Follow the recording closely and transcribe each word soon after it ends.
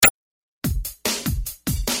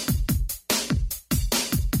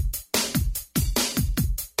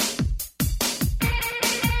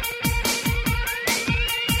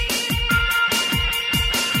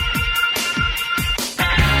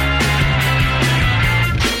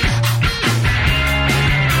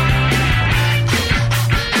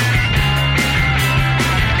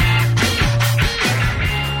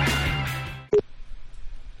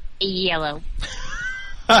yellow.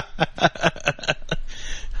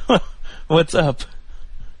 What's up?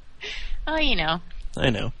 Oh, you know. I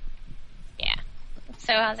know. Yeah.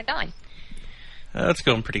 So how's it going? It's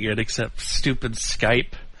going pretty good, except stupid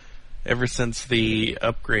Skype. Ever since the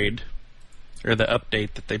upgrade, or the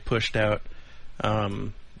update that they pushed out,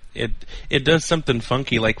 it does something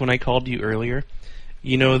funky. Like when I called you earlier,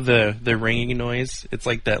 you know the ringing noise? It's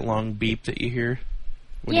like that long beep that you hear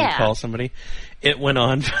when you call somebody. It went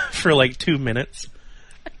on for like 2 minutes.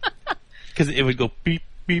 Because it would go beep,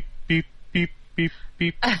 beep, beep, beep, beep,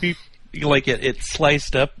 beep, beep. Like it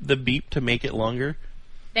sliced up the beep to make it longer.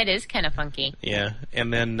 That is kind of funky. Yeah,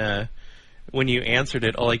 and then when you answered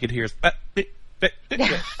it, all I could hear is...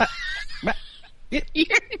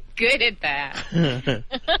 You're good at that.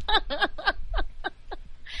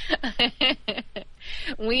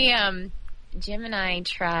 Jim and I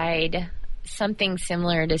tried something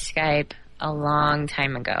similar to Skype a long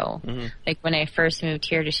time ago. Mm-hmm. Like when I first moved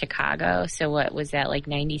here to Chicago. So what was that, like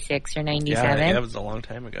 96 or 97? Yeah, that was a long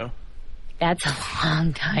time ago. That's a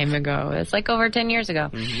long time ago. It's like over 10 years ago.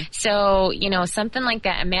 Mm-hmm. So, something like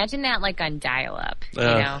that. Imagine that like on dial-up, you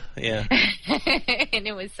know? Yeah. and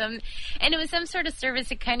it was some sort of service.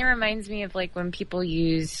 It kind of reminds me of like when people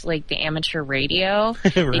use like the amateur radio.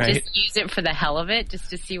 Right. They just use it for the hell of it, just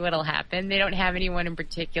to see what'll happen. They don't have anyone in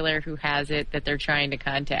particular who has it that they're trying to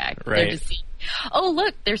contact. Right. They're just seeing, oh,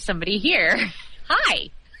 look, there's somebody here. Hi.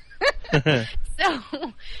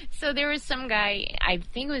 So there was some guy, I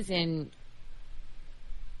think it was in...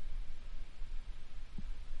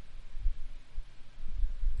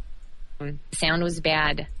 sound was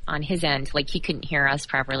bad on his end. Like he couldn't hear us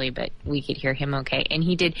properly, but we could hear him okay. And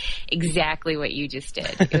he did exactly what you just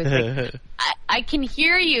did. It was like, I can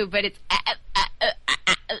hear you, but it's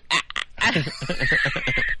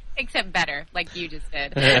except better, like you just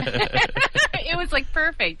did. It was like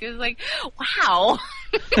perfect. It was like, wow.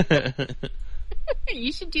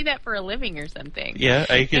 You should do that for a living or something. Yeah,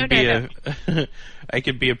 I could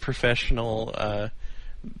be a professional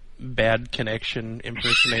bad connection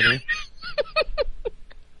impersonator.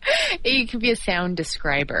 You could be a sound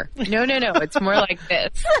describer. No. It's more like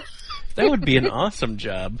this. That would be an awesome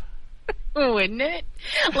job. Wouldn't it?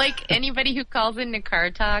 Like anybody who calls into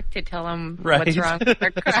Car Talk to tell them what's wrong with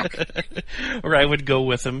their car. Or I would go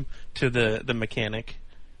with them to the mechanic.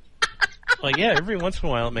 Like, yeah, every once in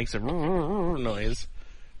a while it makes a noise.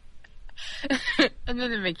 And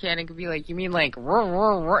then the mechanic would be like, you mean like,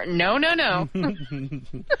 no.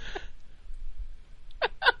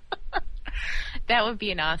 That would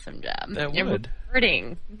be an awesome job. That would.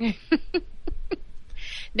 Reporting.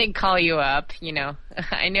 They'd call you up,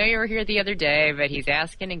 I know you were here the other day, but he's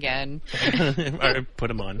asking again. I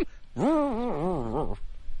put him on. Oh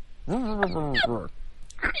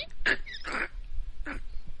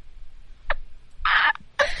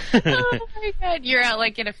my God, you're out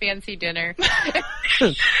like at a fancy dinner.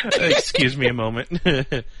 Excuse me a moment.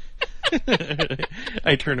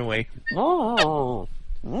 I turn away.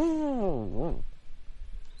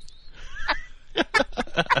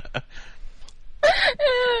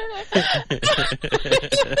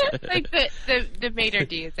 Like the maitre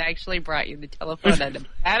d' has actually brought you the telephone on the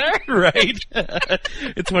platter. Right.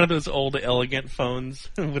 It's one of those old elegant phones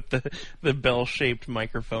with the bell-shaped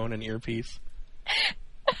microphone and earpiece.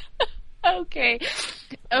 Okay.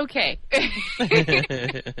 Sorry about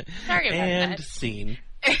and that. Scene.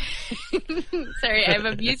 Sorry, I'm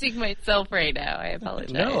abusing myself right now. I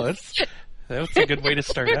apologize. No, that was a good way to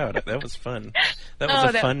start out. That was fun. That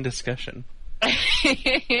was a fun discussion.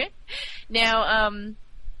 Now,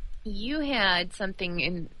 you had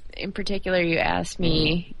something in particular you asked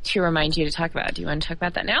me to remind you to talk about. Do you want to talk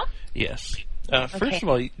about that now? Yes. First of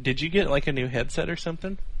all, did you get like a new headset or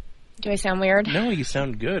something? Do I sound weird? No, you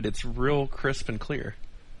sound good. It's real crisp and clear.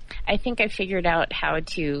 I think I figured out how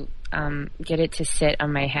to get it to sit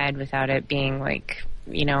on my head without it being like,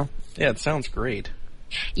 Yeah, it sounds great.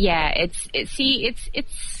 Yeah, it's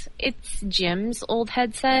Jim's old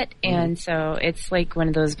headset, and so it's like one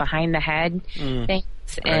of those behind the head things, right.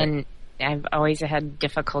 And I've always had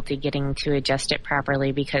difficulty getting to adjust it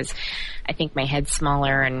properly because I think my head's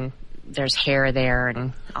smaller and there's hair there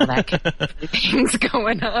and all that kind of things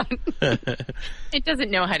going on. It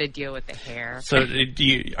doesn't know how to deal with the hair. So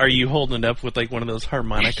are you holding it up with like one of those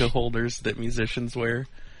harmonica holders that musicians wear?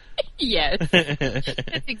 Yes.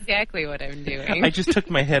 That's exactly what I'm doing. I just took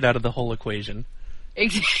my head out of the whole equation.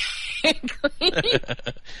 Exactly.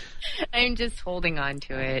 I'm just holding on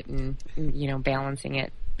to it and, balancing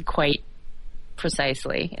it quite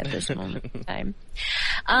precisely at this moment in time.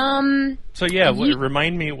 So yeah,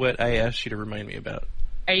 remind me what I asked you to remind me about.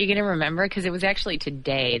 Are you going to remember? Because it was actually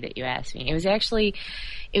today that you asked me. It was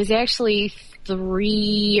actually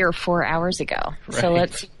 3 or 4 hours ago. Right. So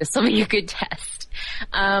let's see. This will be a good test.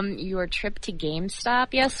 Your trip to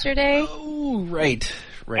GameStop yesterday. Oh, right.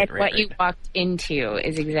 What you walked into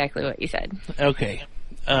is exactly what you said. Okay.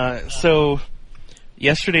 So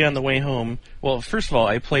yesterday on the way home, well, first of all,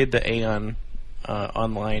 I played the Aeon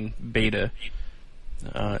online beta.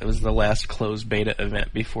 It was the last closed beta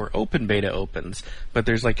event before open beta opens, but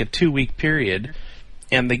there's like a 2-week period,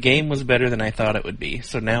 and the game was better than I thought it would be.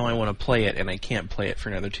 So now I want to play it, and I can't play it for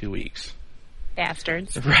another 2 weeks.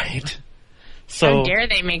 Bastards. Right. So how dare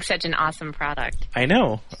they make such an awesome product? I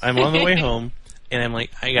know. I'm on the way home, and I'm like,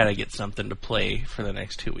 I gotta get something to play for the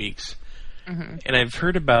next 2 weeks. Mm-hmm. And I've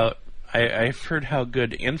heard I've heard how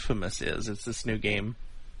good Infamous is. It's this new game.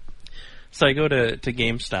 So I go to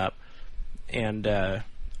GameStop, and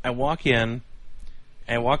I walk in,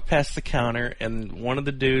 I walk past the counter, and one of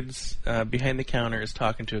the dudes behind the counter is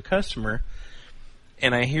talking to a customer,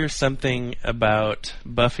 and I hear something about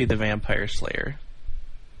Buffy the Vampire Slayer.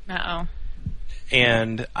 Uh-oh.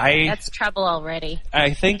 And that's trouble already.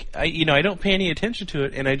 I think, I don't pay any attention to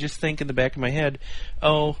it, and I just think in the back of my head,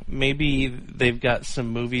 oh, maybe they've got some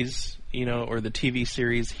movies, or the TV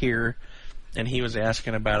series here, and he was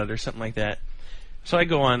asking about it or something like that. So I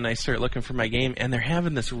go on and I start looking for my game, and they're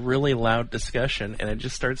having this really loud discussion, and it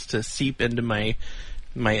just starts to seep into my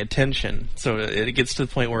attention. So it gets to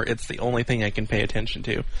the point where it's the only thing I can pay attention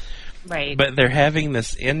to. Right. But they're having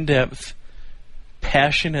this in-depth,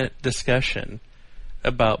 passionate discussion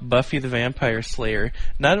about Buffy the Vampire Slayer.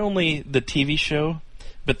 Not only the TV show,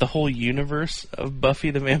 but the whole universe of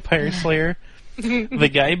Buffy the Vampire Slayer. The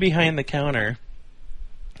guy behind the counter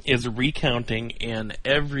is recounting in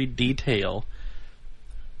every detail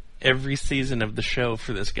every season of the show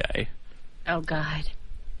for this guy. Oh, God.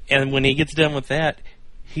 And when he gets done with that,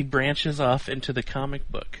 he branches off into the comic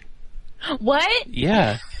book. What?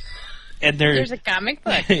 Yeah. And there's a comic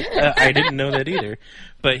book. I didn't know that either.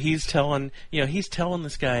 But he's telling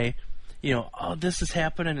this guy, oh, this is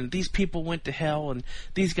happening, and these people went to hell, and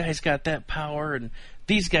these guys got that power, and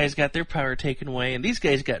these guys got their power taken away, and these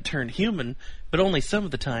guys got turned human, but only some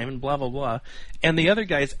of the time, and blah, blah, blah. And the other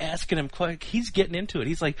guy's asking him, he's getting into it.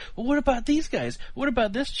 He's like, well, what about these guys? What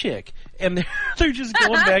about this chick? And they're just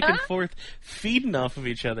going back and forth, feeding off of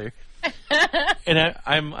each other. And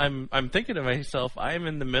I'm thinking to myself, I'm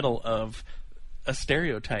in the middle of a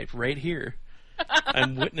stereotype right here.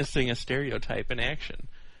 I'm witnessing a stereotype in action.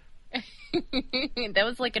 That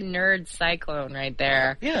was like a nerd cyclone right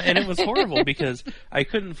there. Yeah, and it was horrible because I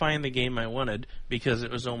couldn't find the game I wanted because it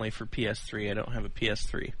was only for PS3. I don't have a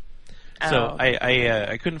PS3. So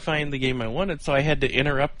I couldn't find the game I wanted, so I had to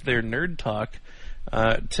interrupt their nerd talk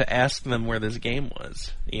to ask them where this game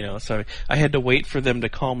was. So I had to wait for them to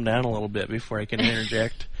calm down a little bit before I can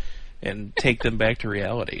interject and take them back to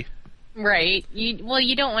reality. Right. You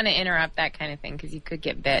don't want to interrupt that kind of thing because you could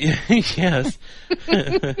get bit. Yes.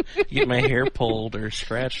 Get my hair pulled or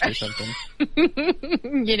scratched or something.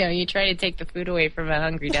 You try to take the food away from a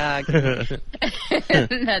hungry dog.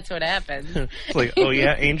 That's what happens. It's like, oh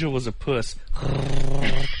yeah, Angel was a puss.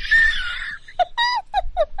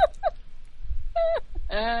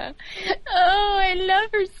 I love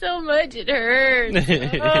her so much, it hurts.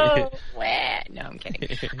 Oh, what? No, I'm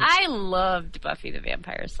kidding. I loved Buffy the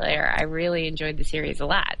Vampire Slayer. I really enjoyed the series a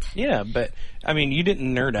lot. Yeah, but, you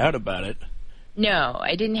didn't nerd out about it. No,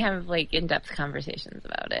 I didn't have, in-depth conversations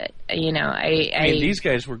about it. These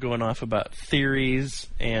guys were going off about theories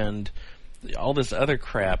and all this other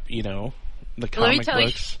crap, the comic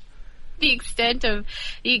books. The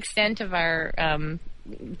extent of our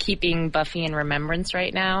keeping Buffy in remembrance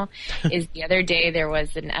right now is the other day there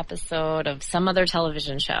was an episode of some other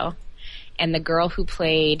television show, and the girl who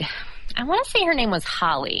played, I want to say her name was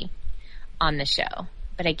Holly on the show,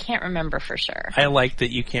 but I can't remember for sure. I like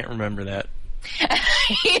that you can't remember that.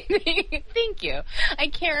 Thank you. I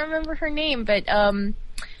can't remember her name, but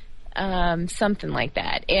something like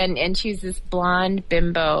that. And she's this blonde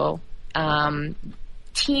bimbo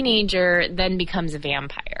teenager, then becomes a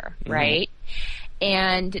vampire, right?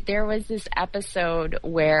 And there was this episode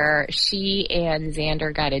where she and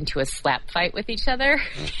Xander got into a slap fight with each other,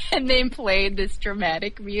 and they played this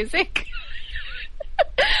dramatic music.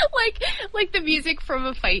 like the music from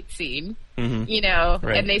a fight scene,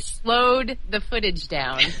 right. And they slowed the footage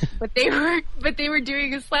down, but they were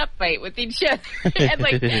doing a slap fight with each other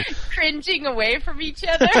and cringing away from each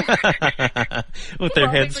other with their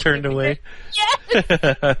heads turned away.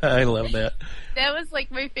 Yes, I love that. That was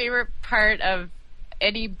my favorite part of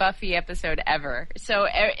any Buffy episode ever. So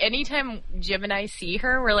anytime Jim and I see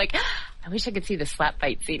her, we're like, I wish I could see the slap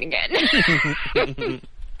fight scene again.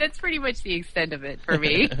 That's pretty much the extent of it for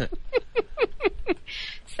me.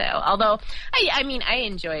 So, although, I mean, I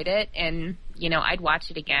enjoyed it, and, you know, I'd watch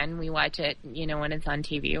it again. We watch it, you know, when it's on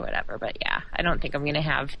TV or whatever, but yeah, I don't think I'm going to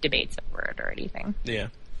have debates over it or anything. Yeah.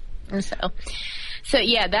 So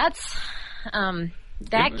yeah, that's,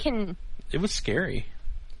 It was scary.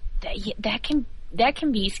 That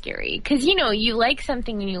can be scary, because, you know, you like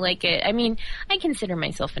something and you like it. I mean, I consider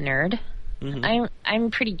myself a nerd. Mm-hmm.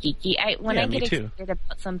 I'm pretty geeky. When I get excited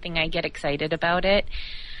about something, I get excited about it.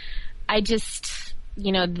 I just,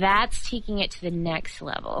 you know, that's taking it to the next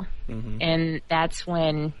level. Mm-hmm. And that's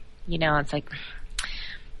when, you know, it's like,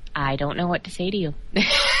 I don't know what to say to you.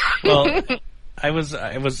 Well, I was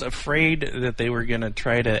afraid that they were going to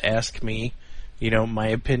try to ask me, you know, my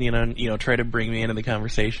opinion on, you know, try to bring me into the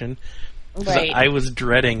conversation. Right. I was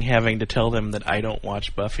dreading having to tell them that I don't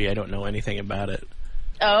watch Buffy. I don't know anything about it.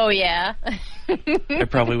 Oh, yeah. I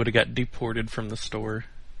probably would have got deported from the store.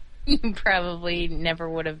 You probably never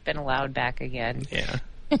would have been allowed back again. Yeah.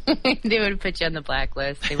 They would have put you on the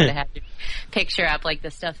blacklist. They would have had to picture up, like,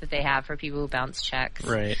 the stuff that they have for people who bounce checks.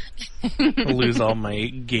 Right. I'll lose all my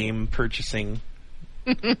game purchasing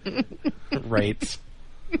rights.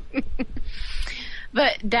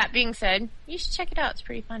 But that being said, you should check it out. It's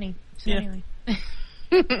pretty funny. So anyway.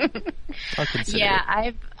 I'll consider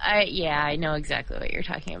it. I know exactly what you're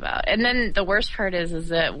talking about. And then the worst part is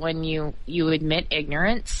that when you admit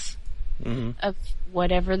ignorance of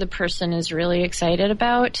whatever the person is really excited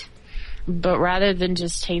about, but rather than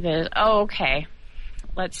just take the, okay,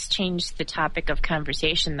 let's change the topic of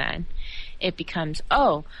conversation then, it becomes,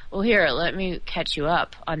 here, let me catch you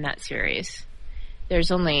up on that series.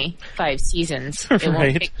 There's only 5 seasons. It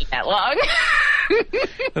won't take me that long.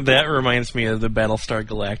 That reminds me of the Battlestar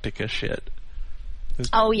Galactica shit.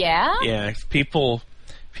 Oh, yeah? Yeah, people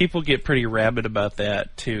get pretty rabid about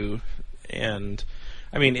that too. And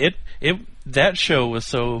I mean, that show was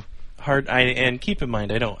so hard. And keep in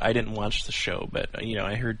mind, I didn't watch the show, but you know,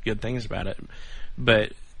 I heard good things about it.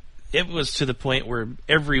 But it was to the point where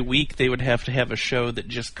every week they would have to have a show that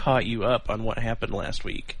just caught you up on what happened last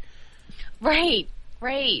week. Right.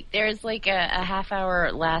 There's like a half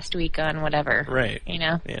hour last week on whatever. Right. You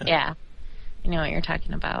know? Yeah. You know what you're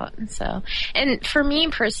talking about. So, and for me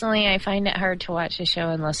personally, I find it hard to watch a show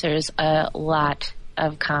unless there's a lot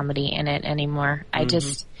of comedy in it anymore.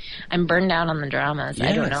 I'm burned out on the dramas.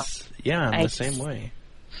 Yes. I don't know. Yeah, I'm the same way.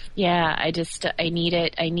 Yeah, I need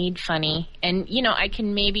it. I need funny. And, you know, I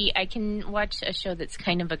can watch a show that's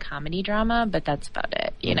kind of a comedy drama, but that's about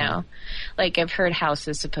it, you know? Like, I've heard House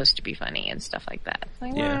is supposed to be funny and stuff like that.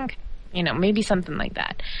 Like, okay. You know, maybe something like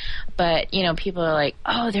that. But, you know, people are like,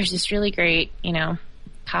 there's this really great, you know,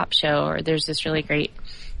 cop show, or there's this really great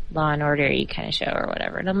Law and Order-y kind of show or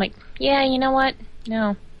whatever. And I'm like, yeah, you know what?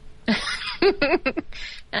 No.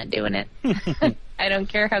 Not doing it. I don't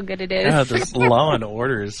care how good it is. Yeah, those Law and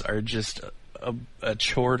Orders are just a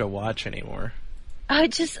chore to watch anymore.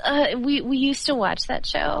 We used to watch that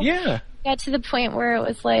show. Yeah. Got to the point where it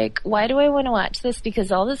was like, why do I want to watch this?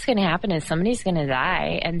 Because all that's going to happen is somebody's going to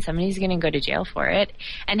die and somebody's going to go to jail for it.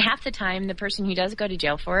 And half the time, the person who does go to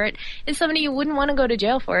jail for it is somebody who wouldn't want to go to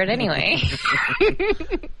jail for it anyway.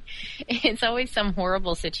 It's always some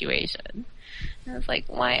horrible situation. And it's like,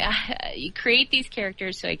 why? You create these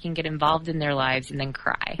characters so I can get involved in their lives and then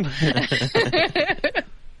cry.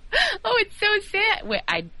 Oh, it's so sad. Wait,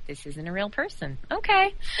 this isn't a real person.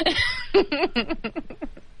 Okay.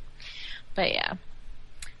 But yeah.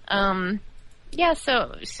 Yeah,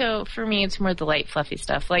 so for me it's more the light, fluffy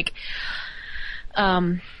stuff. Like,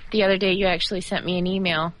 the other day you actually sent me an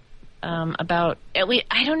email about, at least,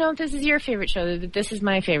 I don't know if this is your favorite show, but this is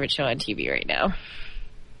my favorite show on TV right now.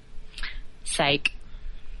 Psych.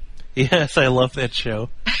 Yes, I love that show.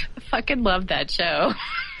 I fucking love that show.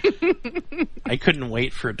 I couldn't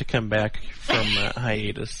wait for it to come back from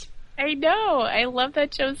hiatus. I know. I love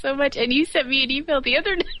that show so much. And you sent me an email the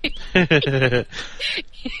other night.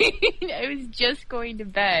 I was just going to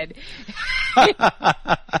bed. And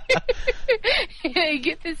I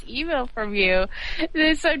get this email from you.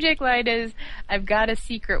 The subject line is, I've got a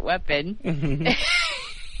secret weapon.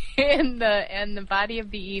 And the body of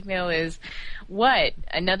the email is, what?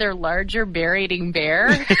 Another larger bear-eating bear?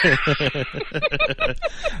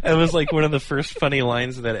 It was like one of the first funny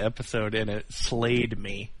lines of that episode, and it slayed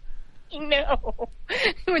me. No.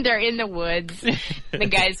 When they're in the woods, the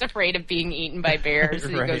guy's afraid of being eaten by bears.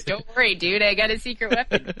 And he goes, don't worry, dude, I got a secret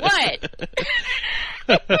weapon. What?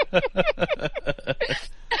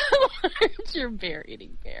 Your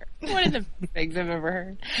bear-eating bear. One of the best things I've ever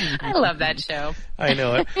heard. I love that show. I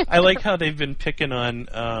know. I like how they've been picking on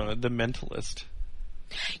The Mentalist.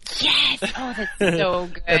 Yes! Oh, that's so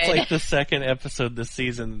good. That's like the second episode this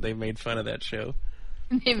season they made fun of that show.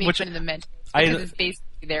 They made fun of The Mentalist because it's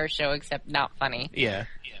basically their show except not funny. Yeah.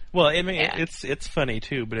 Well, I mean, it's funny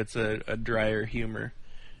too, but it's a drier humor.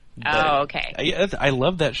 But okay. I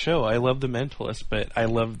love that show. I love The Mentalist, but I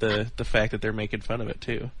love the fact that they're making fun of it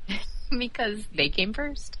too. Because they came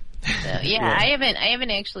first. So, yeah, I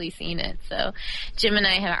haven't actually seen it. So Jim and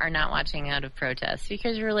I are not watching out of protest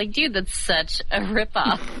because we're like, dude, that's such a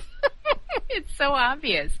ripoff. It's so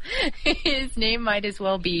obvious. His name might as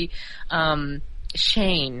well be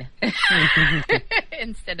Shane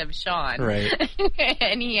instead of Sean. Right.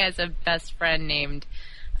 And he has a best friend named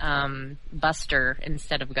Buster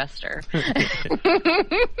instead of Guster.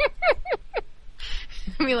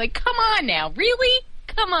 I mean, like, come on now, really?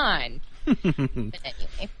 Come on. But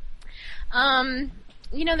anyway,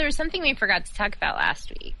 there was something we forgot to talk about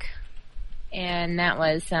last week, and that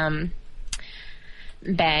was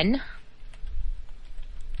Ben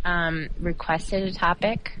requested a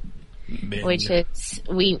topic, Ben. Which is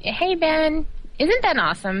Hey Ben, isn't Ben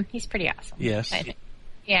awesome? He's pretty awesome. Yes.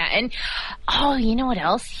 Yeah, and you know what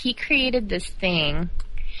else? He created this thing.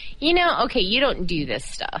 Okay, you don't do this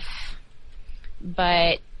stuff,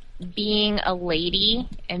 but being a lady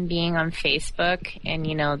and being on Facebook and,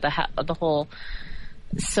 the whole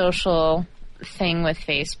social thing with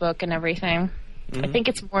Facebook and everything, I think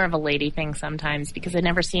it's more of a lady thing sometimes because I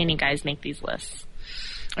never see any guys make these lists.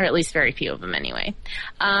 Or at least very few of them anyway.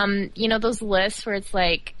 Those lists where it's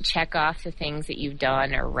like check off the things that you've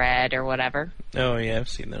done or read or whatever. Oh, yeah, I've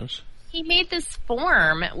seen those. He made this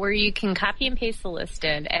form where you can copy and paste the list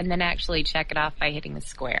in and then actually check it off by hitting a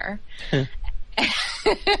square.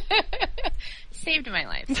 Saved my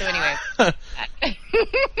life. So anyway.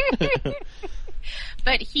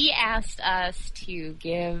 But he asked us to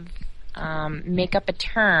make up a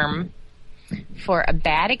term for a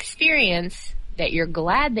bad experience that you're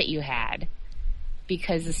glad that you had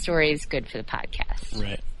because the story is good for the podcast.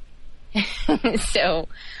 Right. So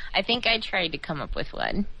I think I tried to come up with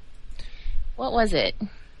one. What was it?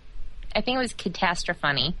 I think it was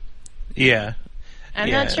Catastrophony. Yeah. I'm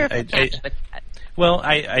not sure if I matched with that. Well,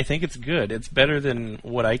 I think it's good. It's better than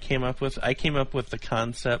what I came up with. I came up with the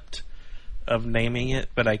concept of naming it,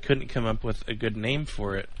 but I couldn't come up with a good name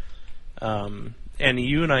for it. And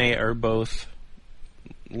you and I are both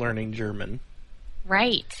learning German.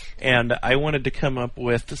 Right. And I wanted to come up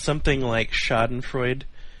with something like Schadenfreude,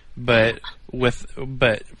 but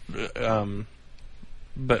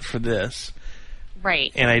for this.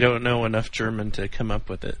 Right. And I don't know enough German to come up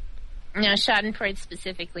with it. No, Schadenfreude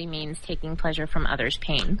specifically means taking pleasure from others'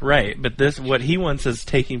 pain. Right, but what he wants is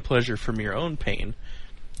taking pleasure from your own pain,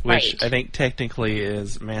 which I think technically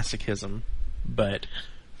is masochism, but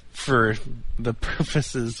for the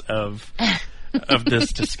purposes of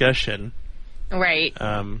this discussion. Right.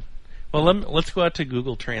 Well, let's go out to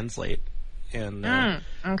Google Translate and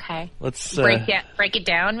okay. Let's break it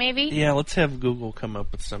down, maybe. Yeah, let's have Google come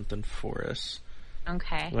up with something for us.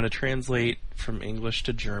 Okay. I'm going to translate from English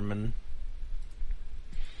to German.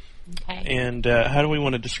 Okay. And how do we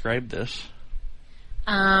want to describe this?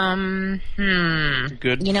 Good.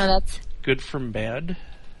 That's good from bad.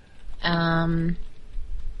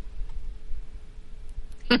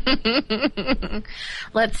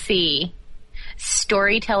 Let's see.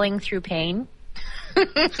 Storytelling through pain.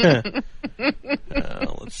 Let's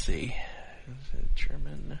see.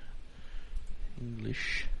 German,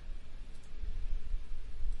 English.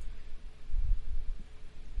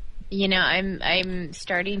 I'm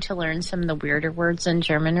starting to learn some of the weirder words in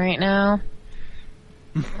German right now.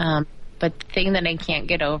 But the thing that I can't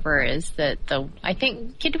get over is that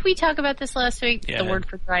did we talk about this last week? Yeah. The word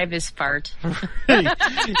for drive is fart.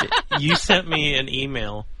 You sent me an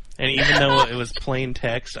email, and even though it was plain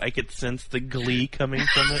text, I could sense the glee coming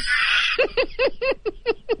from it.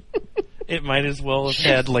 It might as well have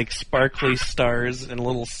had like sparkly stars and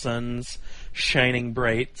little suns shining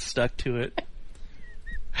bright stuck to it.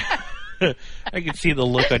 I could see the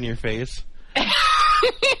look on your face.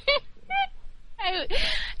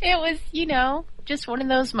 It was, just one of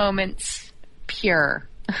those moments. Pure.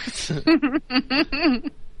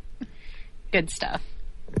 Good stuff.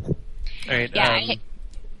 All right. Yeah,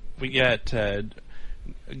 we got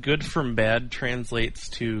good from bad translates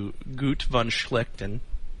to gut von schlechten.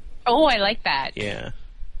 Oh, I like that. Yeah.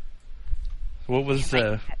 What was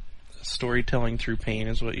storytelling through pain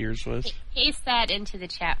is what yours was? Paste that into the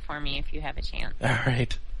chat for me if you have a chance. All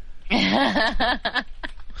right.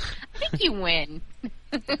 I think you win.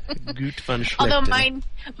 Gut von Schlechten. Although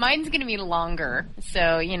mine's going to be longer.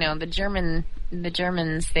 So, the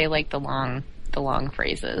Germans, they like the long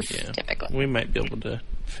phrases, typically. We might be able to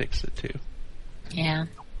fix it, too. Yeah.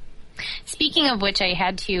 Speaking of which, I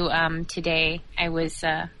had to, today, I was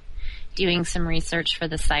doing some research for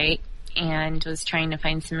the site and was trying to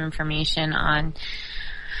find some information on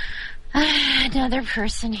another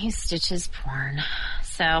person who stitches porn.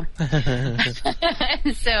 So,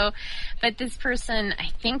 but this person, I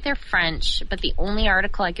think they're French, but the only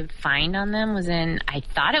article I could find on them was I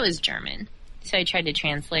thought it was German. So I tried to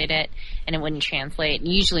translate it, and it wouldn't translate.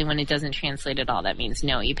 Usually when it doesn't translate at all, that means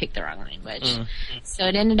no, you picked the wrong language. So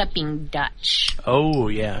it ended up being Dutch. Oh,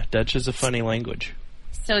 yeah. Dutch is a funny language.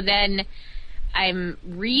 So then I'm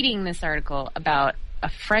reading this article about a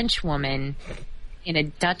French woman in a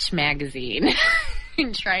Dutch magazine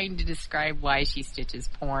and trying to describe why she stitches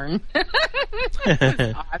porn.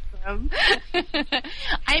 That's awesome.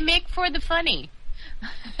 I make for the funny.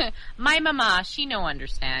 My mama, she no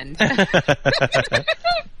understand. I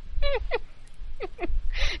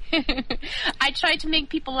tried to make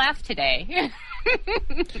people laugh today.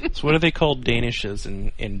 So what are they called Danishes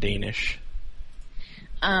in Danish?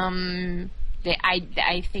 I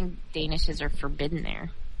think Danishes are forbidden there.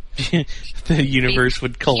 The universe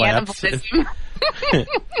would collapse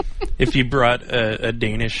if you brought a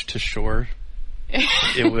Danish to shore.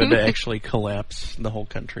 It would actually collapse the whole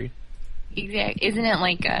country. Exactly. Isn't it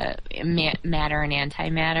like matter and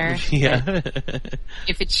antimatter? Yeah.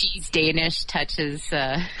 If a cheese Danish touches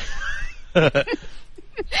an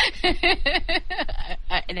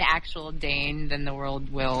actual Dane, then the world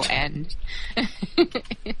will end.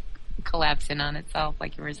 Collapse in on itself,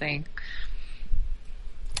 like you were saying.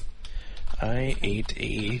 I ate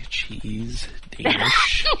a cheese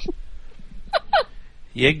Danish.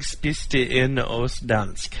 Jeg spiste en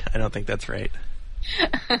Ostdansk. I don't think that's right.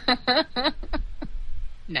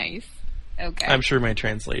 Nice. Okay. I'm sure my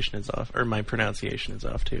translation is off, or my pronunciation is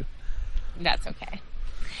off too. That's okay.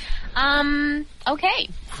 Okay.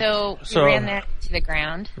 So you ran that to the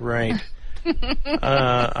ground. Right.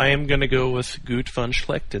 I am going to go with Gut von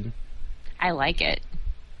Schlechten. I like it.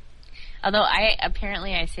 Although I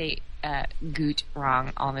say Gut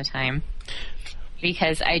wrong all the time.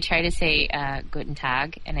 Because I try to say Guten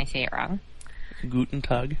Tag, and I say it wrong. Guten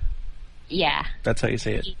Tag? Yeah. That's how you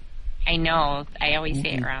say it. I know. I always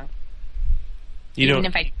say it wrong. Even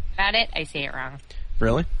if I think about it, I say it wrong.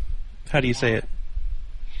 Really? How do you say it?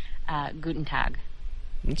 Guten Tag.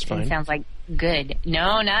 That's fine. It sounds like good.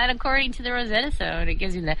 No, not according to the Rosetta Stone. It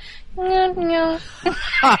gives you the...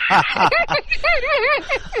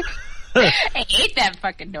 I hate that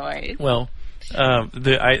fucking noise. Well...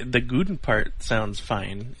 the Guten part sounds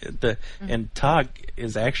fine. And Tag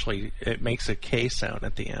is actually, it makes a K sound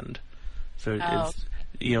at the end. So it's,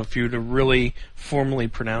 if you were to really formally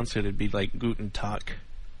pronounce it, it'd be like Guten Tag.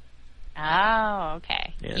 Oh,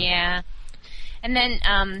 okay. Yeah. And then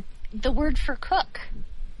the word for cook.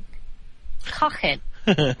 Kochen.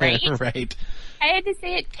 Right? Right. I had to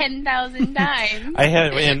say it 10,000 times. I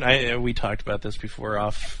had, and we talked about this before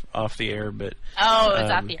off the air, but it's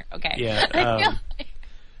off the air. Okay. Yeah.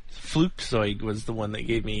 Flugzeug was the one that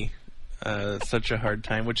gave me such a hard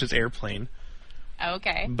time, which is airplane.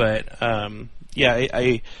 Okay. But I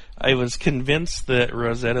was convinced that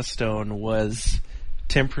Rosetta Stone was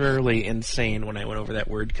temporarily insane when I went over that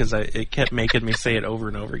word because it kept making me say it over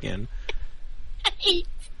and over again.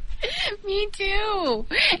 Me too.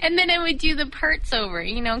 And then I would do the parts over,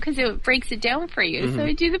 because it breaks it down for you. Mm-hmm. So I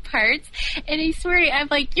would do the parts, and I swear, I'm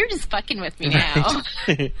like, you're just fucking with me now.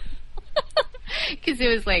 Because it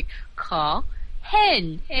was like, call,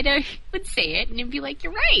 hen. And I would say it, and it'd be like,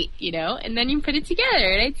 you're right, And then you put it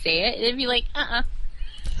together, and I'd say it, and it'd be like,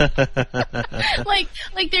 like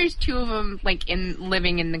there's two of them, like,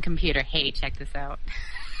 living in the computer. Hey, check this out.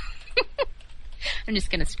 I'm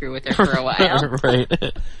just going to screw with her for a while. Right.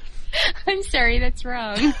 I'm sorry, that's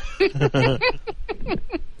wrong.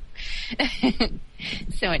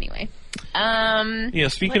 So anyway.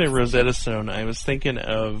 Speaking of Rosetta Stone, I was thinking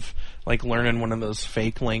of, like, learning one of those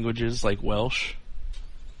fake languages, like Welsh.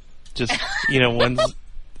 Just, ones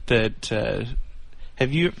that,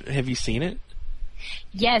 have you seen it?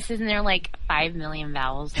 Yes, isn't there like 5 million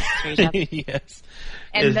vowels straight up? Yes.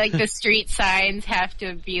 And like the street signs have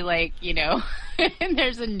to be like, and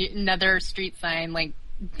there's another street sign like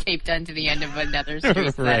taped onto the end of another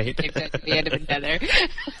street sign, right. Taped onto the end of another.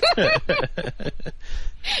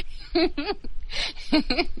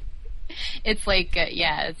 It's like,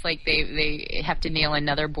 it's like they have to nail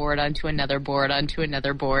another board onto another board onto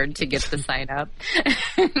another board to get the sign up.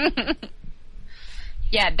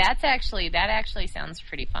 Yeah, that actually sounds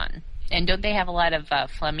pretty fun. And don't they have a lot of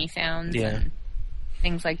phlegmy sounds and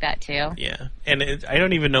things like that too? Yeah, and I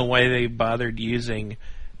don't even know why they bothered using,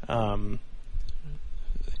 like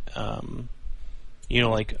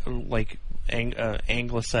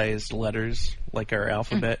anglicized letters like our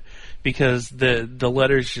alphabet, because the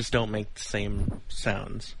letters just don't make the same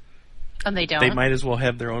sounds. Oh, they don't? They might as well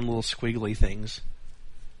have their own little squiggly things.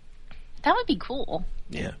 That would be cool.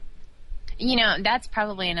 Yeah. That's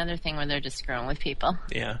probably another thing where they're just screwing with people.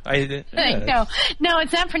 Yeah. No,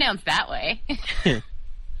 it's not pronounced that way.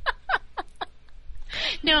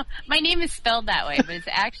 No, my name is spelled that way, but it's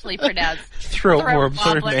actually pronounced Throat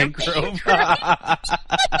Warbler Mangrove.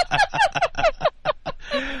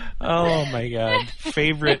 Oh my god.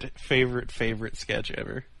 Favorite sketch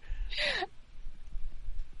ever.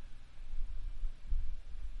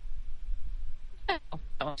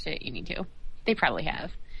 Oh shit, you need to. They probably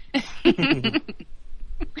have.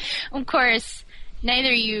 Of course,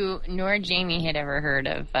 neither you nor Jamie had ever heard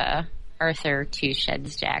of Arthur Two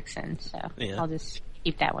Sheds Jackson, so I'll just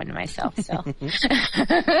keep that one to myself. So,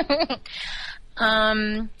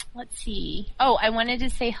 let's see. Oh, I wanted to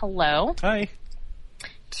say hello. Hi.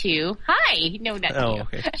 Hi. No, not to you.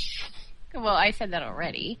 Okay. Well, I said that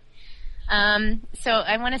already. So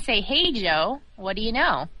I want to say, hey, Joe. What do you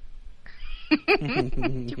know?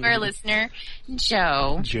 To our listener,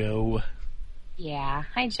 Joe. Joe. Yeah.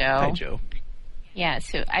 Hi, Joe. Hi, Joe. Yeah,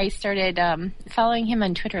 so I started following him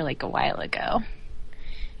on Twitter like a while ago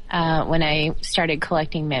when I started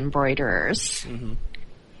collecting embroiderers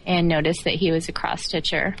and noticed that he was a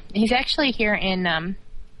cross-stitcher. He's actually here in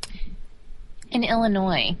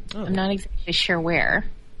Illinois. Oh. I'm not exactly sure where.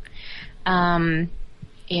 And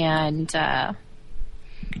now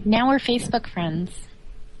we're Facebook friends.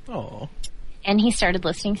 Oh. And he started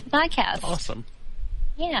listening to the podcast. Awesome.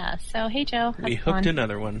 Yeah, so hey, Joe. We hooked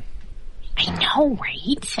another one. I know,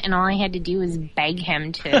 right? And all I had to do was beg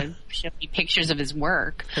him to show me pictures of his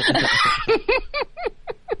work. I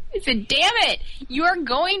said, damn it, you are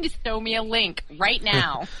going to show me a link right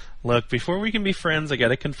now. Look, before we can be friends, I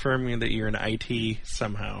gotta confirm that you're in IT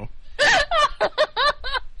somehow.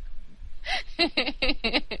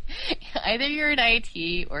 Either you're in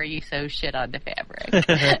IT or you sew shit on the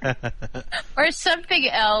fabric. Or something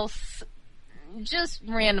else just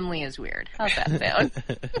randomly is weird. How's that sound?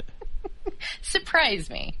 Surprise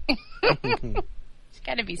me. It's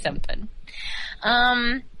gotta be something.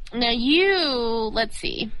 Now let's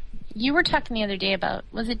see. You were talking the other day about,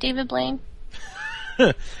 was it David Blaine?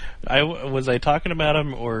 Was I talking about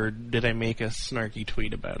him, or did I make a snarky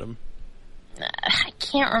tweet about him? I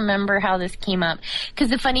can't remember how this came up. Because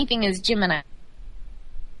the funny thing is, Jim and I...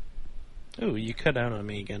 Oh, you cut out on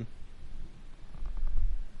me again.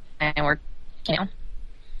 And we're,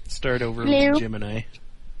 Start over with Jim and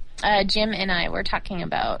I. Jim and I were talking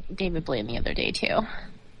about David Blaine the other day, too.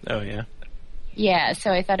 Oh, yeah? Yeah,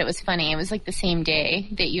 so I thought it was funny. It was like the same day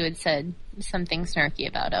that you had said something snarky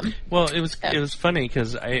about him. Well, it was funny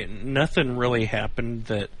because nothing really happened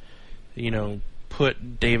that,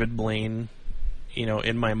 put David Blaine,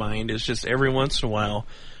 in my mind. It's just every once in a while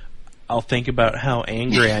I'll think about how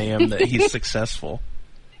angry I am that he's successful.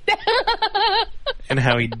 And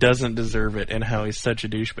how he doesn't deserve it and how he's such a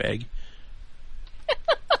douchebag.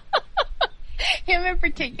 Him in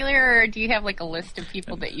particular, or do you have like a list of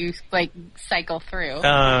people that you like cycle through?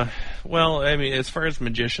 Well, I mean, as far as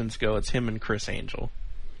magicians go, it's him and Chris Angel.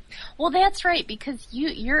 Well, that's right, because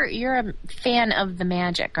you're a fan of the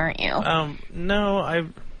magic, aren't you? No,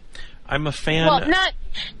 I'm a fan. Well, not.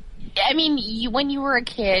 I mean, when you were a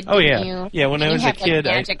kid. Oh yeah, when I was a kid,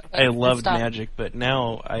 I loved magic, but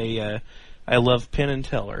now I love Penn and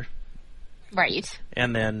Teller. Right.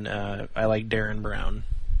 And then I like Darren Brown.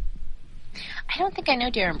 I don't think I know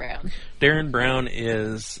Darren Brown. Darren Brown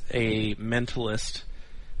is a mentalist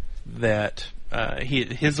that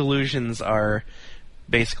his illusions are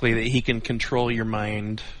basically that he can control your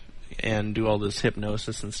mind and do all this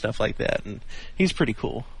hypnosis and stuff like that, and he's pretty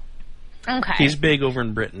cool. Okay. He's big over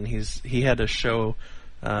in Britain. He had a show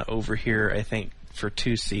over here, I think, for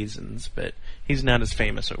 2 seasons, but he's not as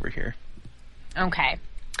famous over here. Okay.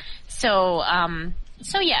 So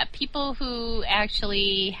yeah, people who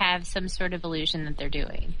actually have some sort of illusion that they're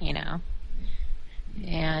doing,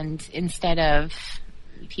 and instead of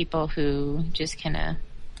people who just kind of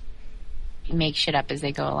make shit up as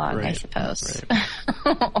they go along, right. I suppose,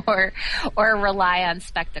 right. or rely on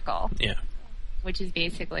spectacle. Yeah. Which is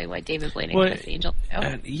basically what David Blaine and Chris Angel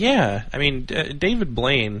do. Yeah, I mean, David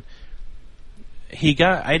Blaine,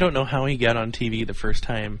 I don't know how he got on TV the first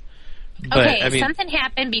time, But, something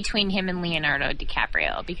happened between him and Leonardo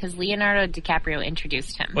DiCaprio because Leonardo DiCaprio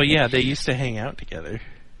introduced him. Well, yeah, they used to hang out together.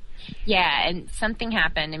 Yeah, and something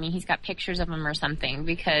happened. I mean, he's got pictures of him or something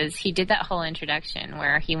because he did that whole introduction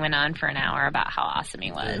where he went on for an hour about how awesome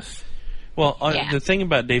he was. Well, the thing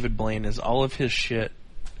about David Blaine is all of his shit,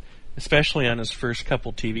 especially on his first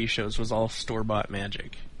couple TV shows, was all store-bought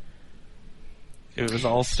magic. It was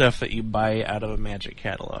all stuff that you buy out of a magic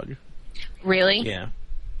catalog. Really? Yeah.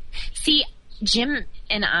 See, Jim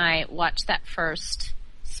and I watched that first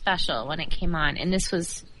special when it came on, and this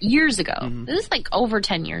was years ago. Mm-hmm. This was like over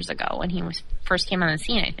 10 years ago when he first came on the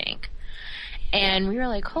scene, I think. And we were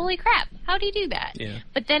like, holy crap, how do you do that? Yeah.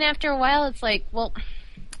 But then after a while, it's like, well,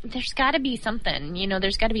 there's got to be something.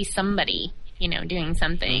 There's got to be somebody, doing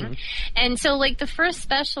something. Mm-hmm. And so, like, the first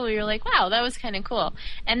special, we were like, wow, that was kind of cool.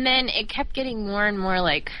 And then it kept getting more and more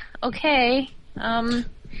like, okay,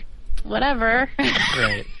 whatever.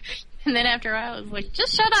 Right. And then after a while, I was like,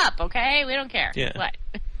 just shut up, okay? We don't care. Yeah. What?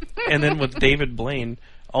 And then with David Blaine,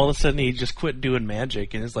 all of a sudden he just quit doing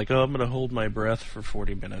magic, and it's like, oh, I'm going to hold my breath for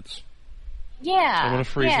 40 minutes. Yeah. I'm going to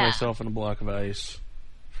freeze myself in a block of ice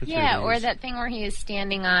for 3 days. Or that thing where he is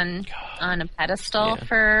standing on a pedestal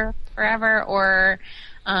for forever, or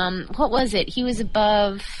what was it? He was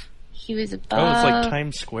above... Oh, it's like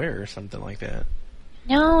Times Square or something like that.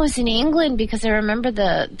 No, it was in England because I remember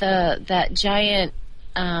that giant...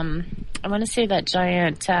 I want to say that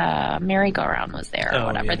giant merry-go-round was there, or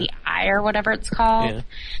whatever, the Eye or whatever it's called. Yeah.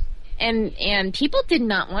 And people did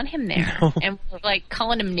not want him there, no. and were like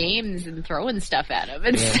calling him names and throwing stuff at him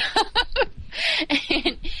and stuff.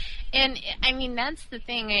 and I mean, that's the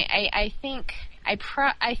thing. I think I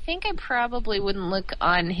probably wouldn't look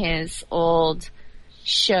on his old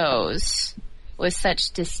shows with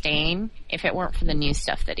such disdain if it weren't for the new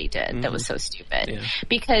stuff that he did that was so stupid. Yeah.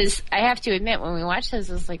 Because I have to admit, when we watched this,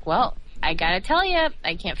 I was like, well, I gotta tell you,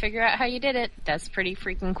 I can't figure out how you did it. That's pretty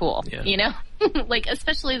freaking cool. Yeah. Like,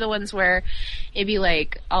 especially the ones where it'd be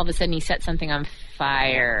like, all of a sudden he set something on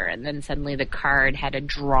fire, and then suddenly the card had a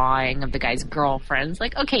drawing of the guy's girlfriend. It's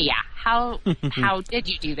like, okay, yeah, how did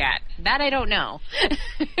you do that? That I don't know.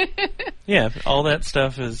 Yeah, all that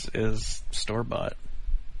stuff is store-bought.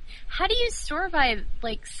 How do you store by,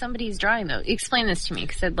 like, somebody's drawing, though? Explain this to me,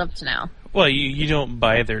 because I'd love to know. Well, you don't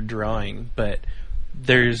buy their drawing, but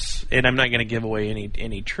there's... And I'm not going to give away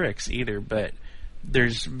any tricks either, but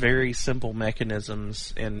there's very simple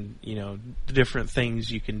mechanisms and, different things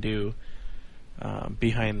you can do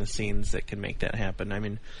behind the scenes that can make that happen. I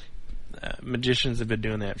mean, magicians have been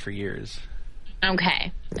doing that for years.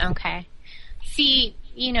 Okay. See...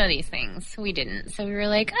 these things. We didn't. So we were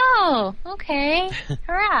like, oh, okay.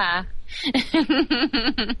 Hurrah.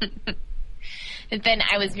 But then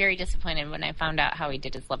I was very disappointed when I found out how he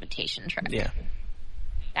did his levitation trick. Yeah.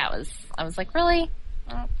 I was like, really?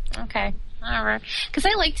 Oh, okay. Whatever. Because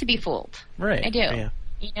I like to be fooled. Right. I do. Yeah.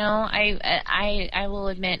 I will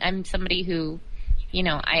admit I'm somebody who,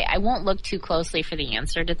 I won't look too closely for the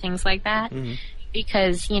answer to things like that. Mm-hmm.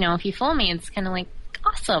 Because, if you fool me, it's kind of like,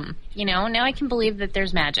 awesome. Now I can believe that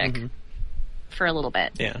there's magic for a little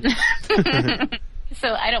bit. Yeah. So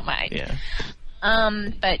I don't mind. Yeah.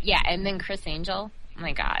 But yeah, and then Chris Angel. Oh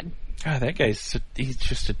my God. God, that he's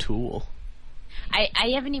just a tool.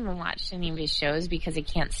 I haven't even watched any of his shows because I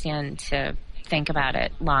can't stand to think about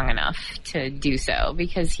it long enough to do so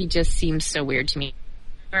because he just seems so weird to me.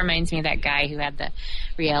 It reminds me of that guy who had the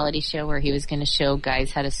reality show where he was going to show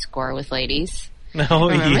guys how to score with ladies.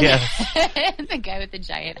 Oh, yeah. The guy with the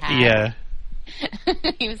giant hat. Yeah.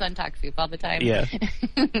 He was on Talk Soup all the time. Yeah.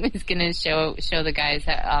 He's going to show the guys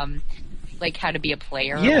how to be a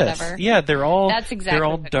player or whatever. Yeah, they're all they're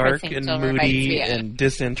all dark and moody and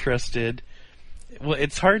disinterested. Well,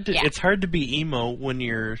 it's hard to be emo when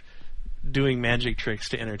you're doing magic tricks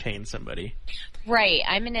to entertain somebody. Right.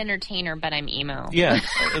 I'm an entertainer, but I'm emo. Yeah.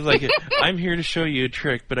 It's like, I'm here to show you a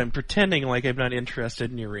trick, but I'm pretending like I'm not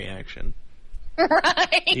interested in your reaction.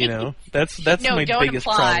 Right. That's my biggest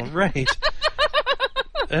problem. Right.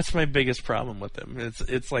 That's my biggest problem with them.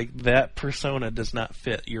 It's like that persona does not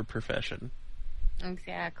fit your profession.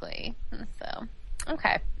 Exactly. So,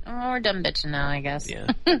 okay. Well, we're done bitching now, I guess. Yeah.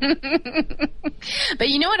 But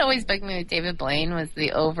you know what always bugged me with David Blaine was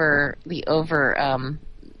the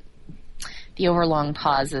overlong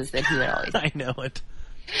pauses that he would always. I know it.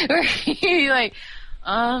 Where he'd be like,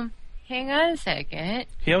 hang on a second.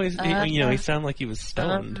 He always, he sounded like he was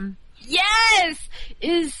stoned. Yes!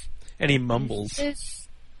 And he mumbles.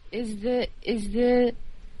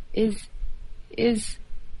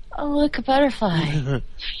 Oh, look, a butterfly.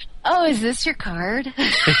 Oh, is this your card?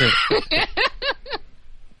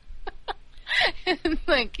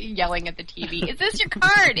 like yelling at the TV. Is this your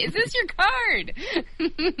card? Is this your card?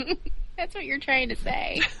 That's what you're trying to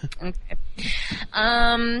say. Okay.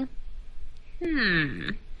 And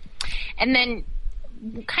then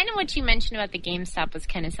kind of what you mentioned about the GameStop was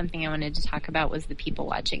kind of something I wanted to talk about, was the people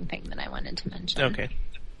watching thing that I wanted to mention. Okay.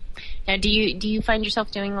 Now, do you find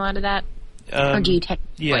yourself doing a lot of that? Or do you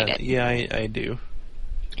avoid it? Yeah, I do.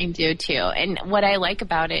 I do too. And what I like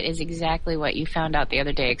about it is exactly what you found out the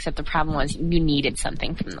other day, except the problem was you needed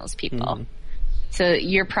something from those people. Mm-hmm. So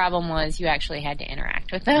your problem was you actually had to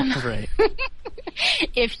interact with them. Right.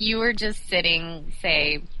 If you were just sitting,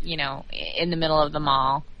 say, in the middle of the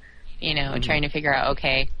mall, trying to figure out,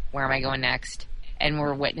 okay, where am I going next? And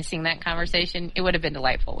we're witnessing that conversation, it would have been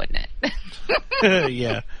delightful, wouldn't it?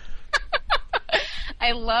 Yeah.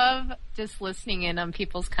 I love just listening in on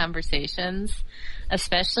people's conversations,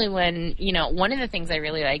 especially when, one of the things I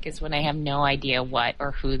really like is when I have no idea what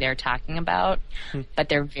or who they're talking about, but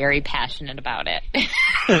they're very passionate about it.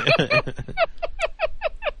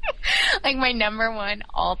 Like my number one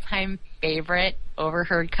all-time favorite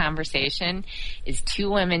overheard conversation is two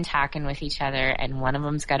women talking with each other, and one of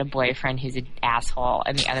them's got a boyfriend who's an asshole,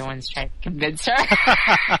 and the other one's trying to convince her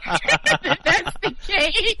that's the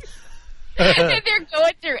case. And they're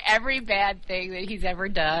going through every bad thing that he's ever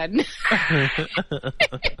done.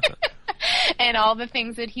 And all the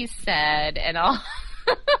things that he's said, and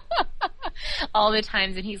all the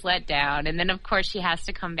times that he's let down. And then, of course, she has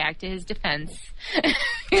to come back to his defense.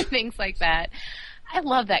 Things like that. I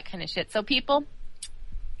love that kind of shit. So, people,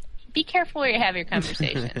 be careful where you have your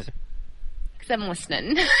conversations. Because I'm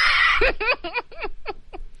listening.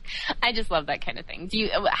 I just love that kind of thing.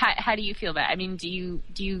 How do you feel that? I mean, do you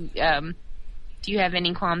have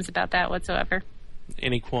any qualms about that whatsoever?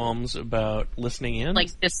 Any qualms about listening in? Like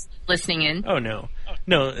just listening in? Oh no.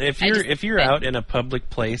 No, if you're out in a public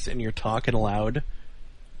place and you're talking loud,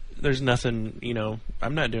 there's nothing,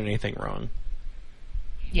 I'm not doing anything wrong.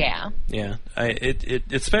 Yeah. Yeah.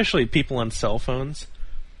 Especially people on cell phones.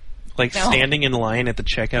 Like standing in line at the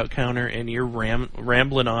checkout counter and you're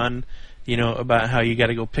rambling on, about how you got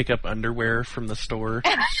to go pick up underwear from the store.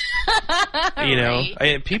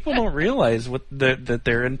 Right. People don't realize that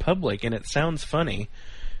they're in public, and it sounds funny,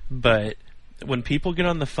 but when people get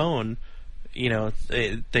on the phone,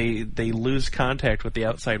 they lose contact with the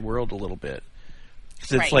outside world a little bit.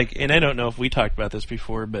 'Cause it's like, and I don't know if we talked about this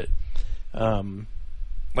before, but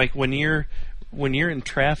like when you're in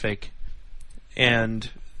traffic, and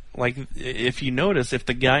like if you notice, if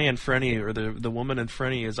the guy in front of you or the woman in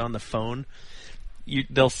front of you is on the phone,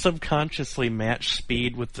 they'll subconsciously match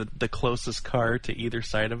speed with the closest car to either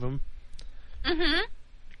side of them. Mm-hmm.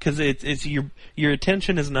 Because it's your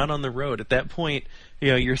attention is not on the road at that point.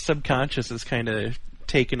 Your subconscious is kind of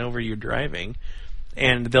taking over your driving,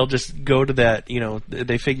 and they'll just go to that.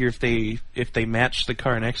 They figure if they match the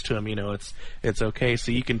car next to them, it's okay.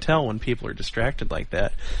 So you can tell when people are distracted like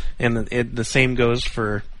that, and the same goes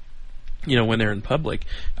for. When they're in public.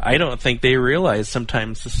 I don't think they realize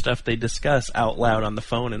sometimes the stuff they discuss out loud on the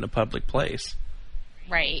phone in a public place.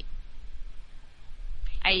 Right.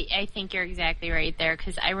 I think you're exactly right there,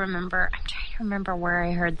 because I'm trying to remember where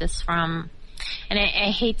I heard this from. And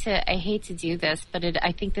I hate to do this, but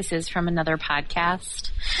I think this is from another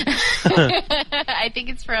podcast. I think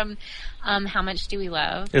it's from How Much Do We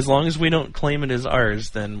Love? As long as we don't claim it as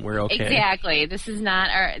ours, then we're okay. Exactly. This is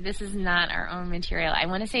not our own material. I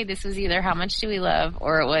want to say this was either How Much Do We Love,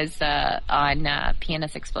 or it was on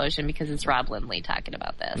PNS Explosion, because it's Rob Lindley talking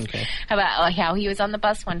about this. Okay. About how he was on the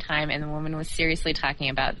bus one time and the woman was seriously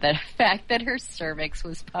talking about the fact that her cervix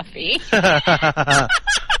was puffy.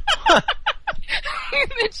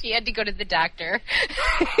 That she had to go to the doctor.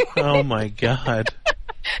 Oh my God.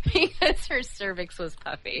 Because her cervix was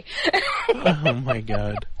puffy. Oh my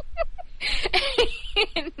God.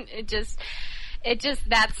 It just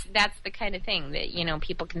that's the kind of thing that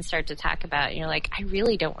people can start to talk about, and you're like, I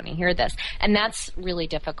really don't want to hear this. And that's really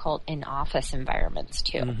difficult in office environments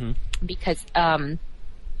too. Mm-hmm. Because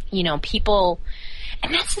people,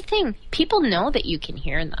 and that's the thing, people know that you can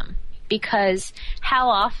hear them. Because how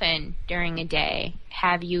often during a day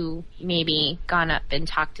have you maybe gone up and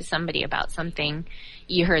talked to somebody about something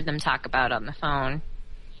you heard them talk about on the phone,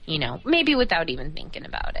 maybe without even thinking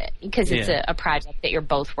about it, because it's a project that you're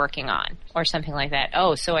both working on or something like that.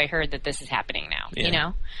 Oh, so I heard that this is happening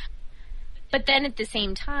now, But then at the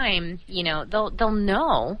same time, they'll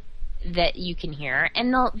know that you can hear,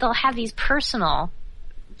 and they'll have these personal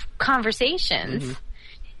conversations. Mm-hmm.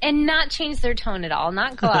 And not change their tone at all,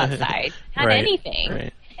 not go outside, not anything.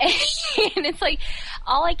 Right. And it's like,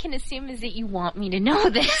 all I can assume is that you want me to know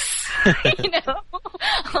this.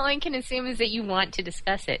 All I can assume is that you want to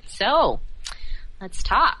discuss it. So, let's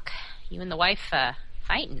talk. You and the wife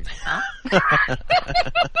fighting, huh? A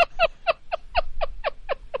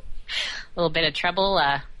little bit of trouble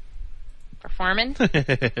performing.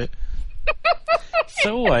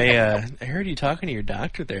 So I heard you talking to your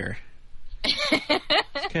doctor there.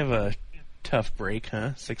 It's kind of a tough break,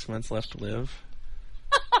 huh? 6 months left to live.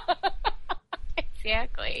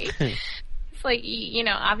 Exactly. It's like,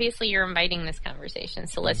 obviously you're inviting this conversation,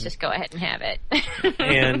 so let's just go ahead and have it.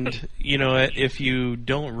 And, if you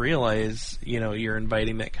don't realize, you're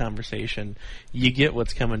inviting that conversation, you get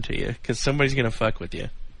what's coming to you, because somebody's going to fuck with you.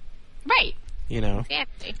 Right.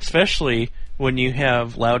 Exactly. Especially when you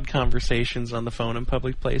have loud conversations on the phone in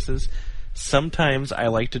public places. Sometimes I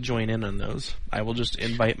like to join in on those. I will just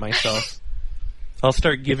invite myself. I'll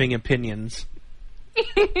start giving opinions.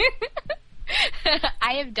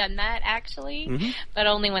 I have done that, actually, but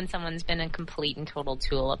only when someone's been a complete and total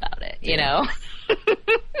tool about it, you know?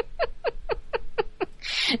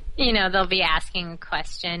 They'll be asking a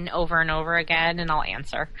question over and over again, and I'll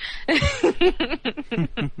answer.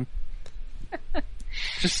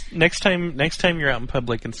 Just next time you're out in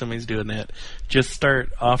public and somebody's doing that, just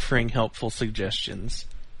start offering helpful suggestions.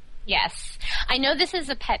 Yes. I know this is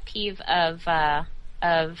a pet peeve of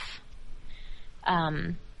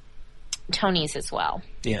Tony's as well.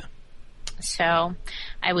 Yeah. So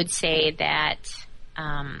I would say that,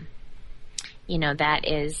 that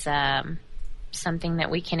is something that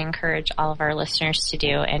we can encourage all of our listeners to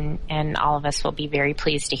do, and all of us will be very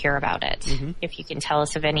pleased to hear about it. If you can tell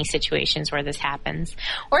us of any situations where this happens,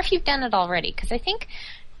 or if you've done it already, because I think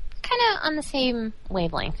kind of on the same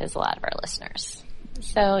wavelength as a lot of our listeners.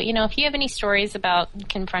 So, if you have any stories about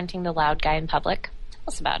confronting the loud guy in public, tell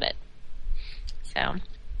us about it. So...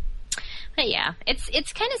 But yeah,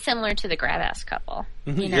 it's kind of similar to the grab-ass couple.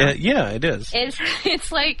 Yeah, it is. It's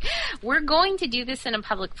like, we're going to do this in a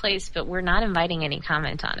public place, but we're not inviting any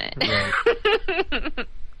comment on it. Right.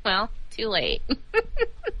 Well, too late.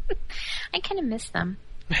 I kind of miss them.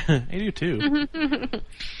 I do too.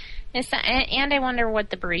 And I wonder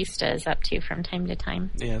what the barista is up to from time to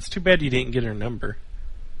time. Yeah, it's too bad you didn't get her number.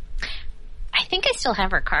 I think I still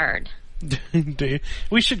have her card. Do you?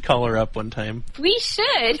 We should call her up one time. We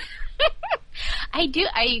should. I do.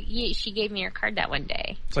 She gave me her card that one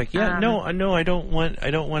day. It's like, no, I don't want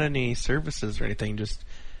any services or anything. Just,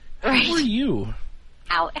 right. Who are you?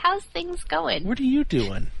 How's things going? What are you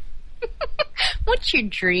doing? What's your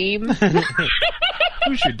dream?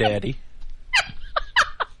 Who's your daddy?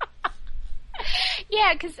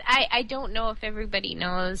 Yeah, because I don't know if everybody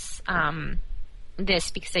knows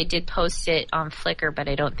this, because I did post it on Flickr, but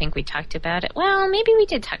I don't think we talked about it. Well, maybe we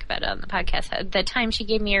did talk about it on the podcast. The time she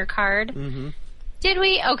gave me her card. Did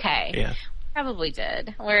we? Okay. Yeah. Probably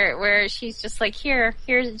did. Where she's just like, here,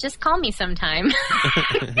 just call me sometime.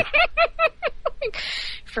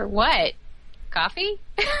 For what? Coffee?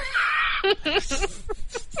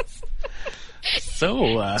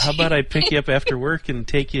 So, how about I pick you up after work and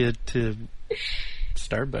take you to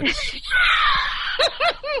Starbucks?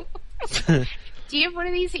 Do you have one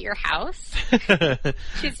of these at your house?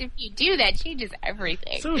 Because if you do, that changes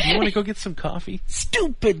everything. So, do you want to go get some coffee?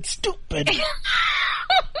 Stupid.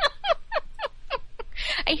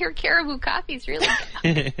 I hear Caribou Coffee's really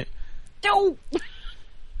good. Don't.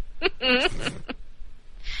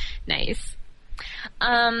 Nice.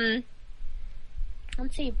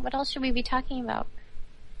 Let's see. What else should we be talking about?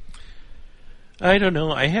 I don't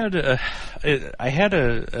know. I had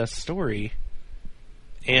a story,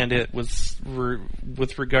 and it was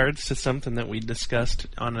with regards to something that we discussed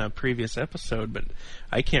on a previous episode, but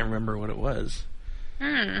I can't remember what it was.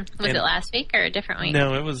 Was it last week or a different week?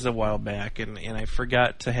 No, it was a while back, and I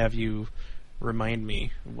forgot to have you remind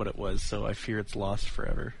me what it was, so I fear it's lost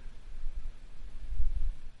forever.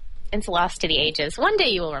 It's lost to the ages. One day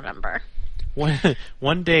you will remember.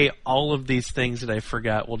 One day, all of these things that I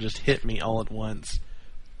forgot will just hit me all at once,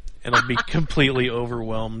 and I'll be completely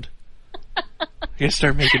overwhelmed. I gotta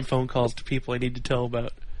start making phone calls to people I need to tell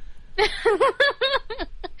about.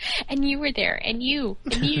 And you were there, and you.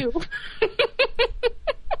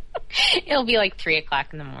 It'll be like 3 o'clock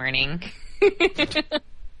in the morning.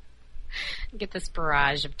 Get this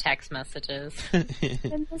barrage of text messages.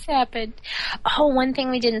 And this happened. Oh, one thing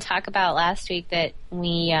we didn't talk about last week that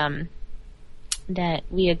we had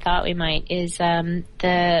thought we might is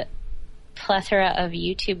the plethora of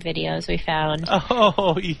YouTube videos we found.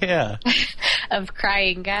 Oh, yeah. Of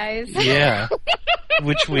crying guys. Yeah.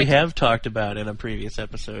 Which we have talked about in a previous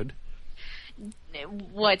episode.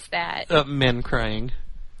 What's that? Men crying.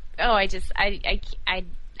 Oh, I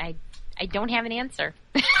I don't have an answer.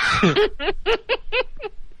 I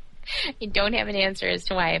don't have an answer as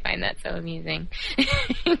to why I find that so amusing.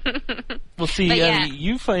 Well, see,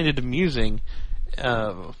 you find it amusing.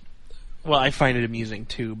 Well, I find it amusing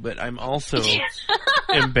too, but I'm also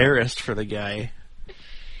embarrassed for the guy.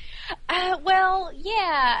 Well,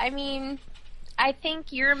 yeah, I mean, I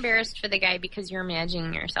think you're embarrassed for the guy because you're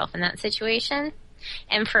imagining yourself in that situation.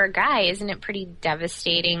 And for a guy, isn't it pretty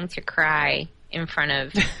devastating to cry in front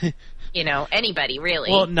of, anybody,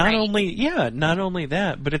 really? Well, not only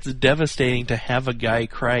that, but it's devastating to have a guy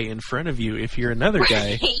cry in front of you if you're another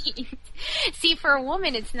guy. See, for a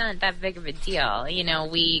woman, it's not that big of a deal.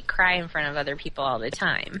 We cry in front of other people all the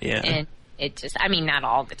time. Yeah. And it just, I mean, not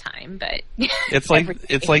all the time, but it's like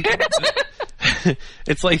it's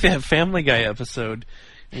like that Family Guy episode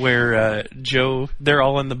where Joe, they're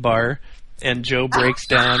all in the bar, and Joe breaks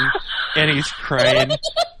down, and he's crying,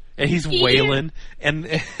 and he's wailing,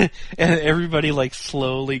 and everybody like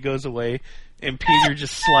slowly goes away, and Peter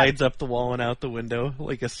just slides up the wall and out the window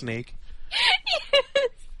like a snake. Yes.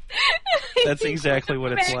 That's exactly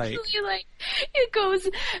what it's like. It goes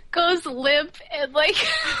limp and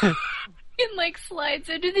and slides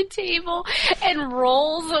under the table and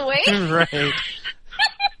rolls away. Right.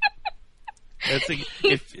 That's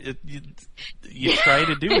if you try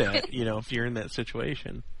to do that, if you're in that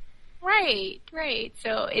situation. Right.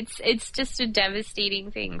 So it's just a devastating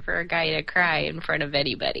thing for a guy to cry in front of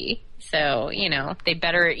anybody. So, they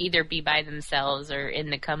better either be by themselves or in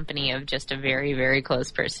the company of just a very, very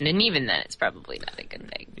close person. And even then, it's probably not a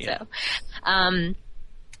good thing. Yeah.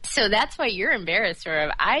 So that's why you're embarrassed for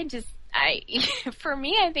him. For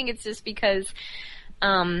me, I think it's just because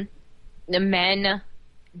the men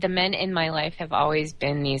in my life have always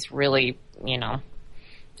been these really,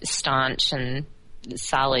 staunch and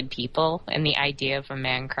solid people, and the idea of a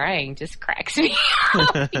man crying just cracks me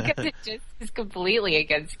up because it just is completely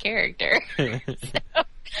against character. So,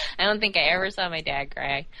 I don't think I ever saw my dad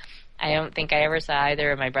cry. I don't think I ever saw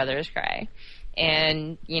either of my brothers cry.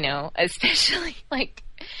 And, especially when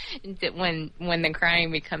the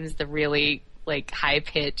crying becomes the really high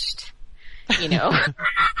pitched,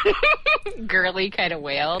 girly kind of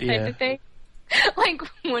wail type of thing.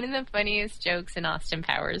 One of the funniest jokes in Austin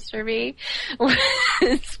Powers for me was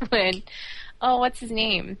when, what's his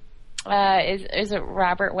name? Is it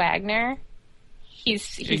Robert Wagner?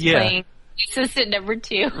 He's playing assistant number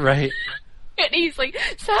 2. Right. And he's like,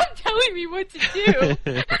 stop telling me what to do.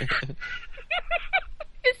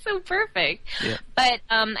 It's so perfect. Yeah. But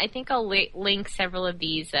I think I'll link several of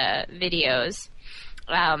these videos.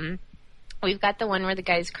 We've got the one where the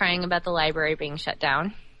guy's crying about the library being shut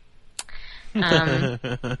down.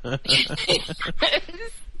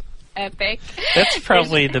 Epic. That's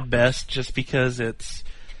probably the best, just because it's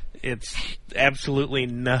absolutely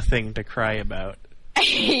nothing to cry about.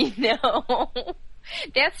 I know.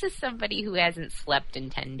 That's just somebody who hasn't slept in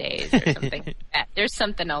 10 days or something like that. There's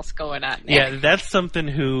something else going on there. Yeah, that's something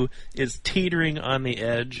who is teetering on the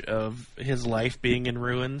edge of his life being in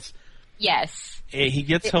ruins. Yes. He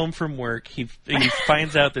gets home from work. He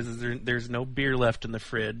finds out there's no beer left in the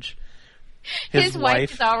fridge. His wife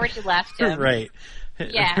has already left him. Right.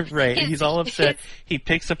 Yeah. Right. He's all upset. He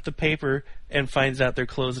picks up the paper and finds out they're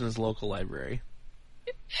closing his local library.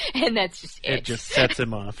 And that's just it. It just sets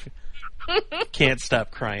him off. Can't stop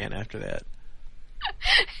crying after that.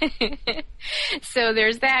 So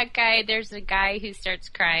there's that guy. There's a guy who starts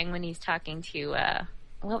crying when he's talking to,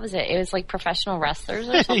 what was it? It was like professional wrestlers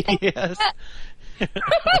or something. Yes.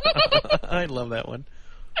 I love that one.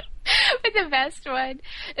 But the best one,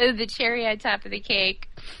 the cherry on top of the cake,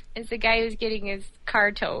 is the guy who's getting his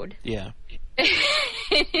car towed. Yeah.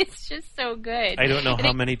 It's just so good. I don't know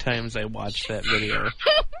how many times I watched that video.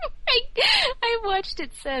 I watched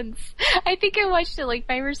it since. I think I watched it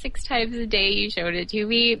 5 or 6 times a day. You showed it to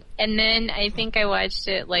me. And then I think I watched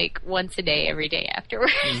it once a day, every day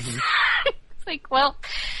afterwards. Mm-hmm. It's well,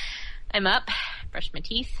 I'm up, brush my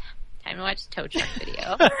teeth, time to watch the tow truck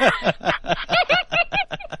video.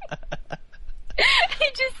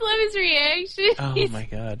 I just love his reaction. Oh my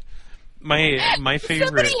god. My favorite.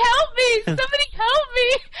 Somebody help me! Somebody help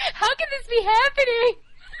me! How can this be happening?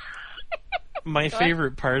 My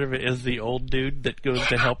favorite part of it is the old dude that goes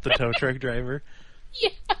to help the tow truck driver. Yeah.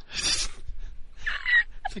 It's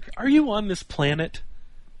are you on this planet?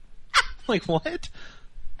 What?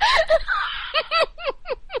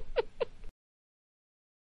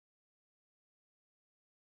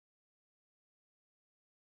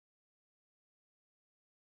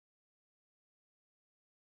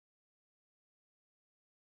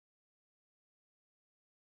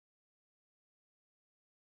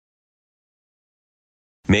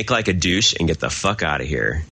 make like a douche and get the fuck out of here.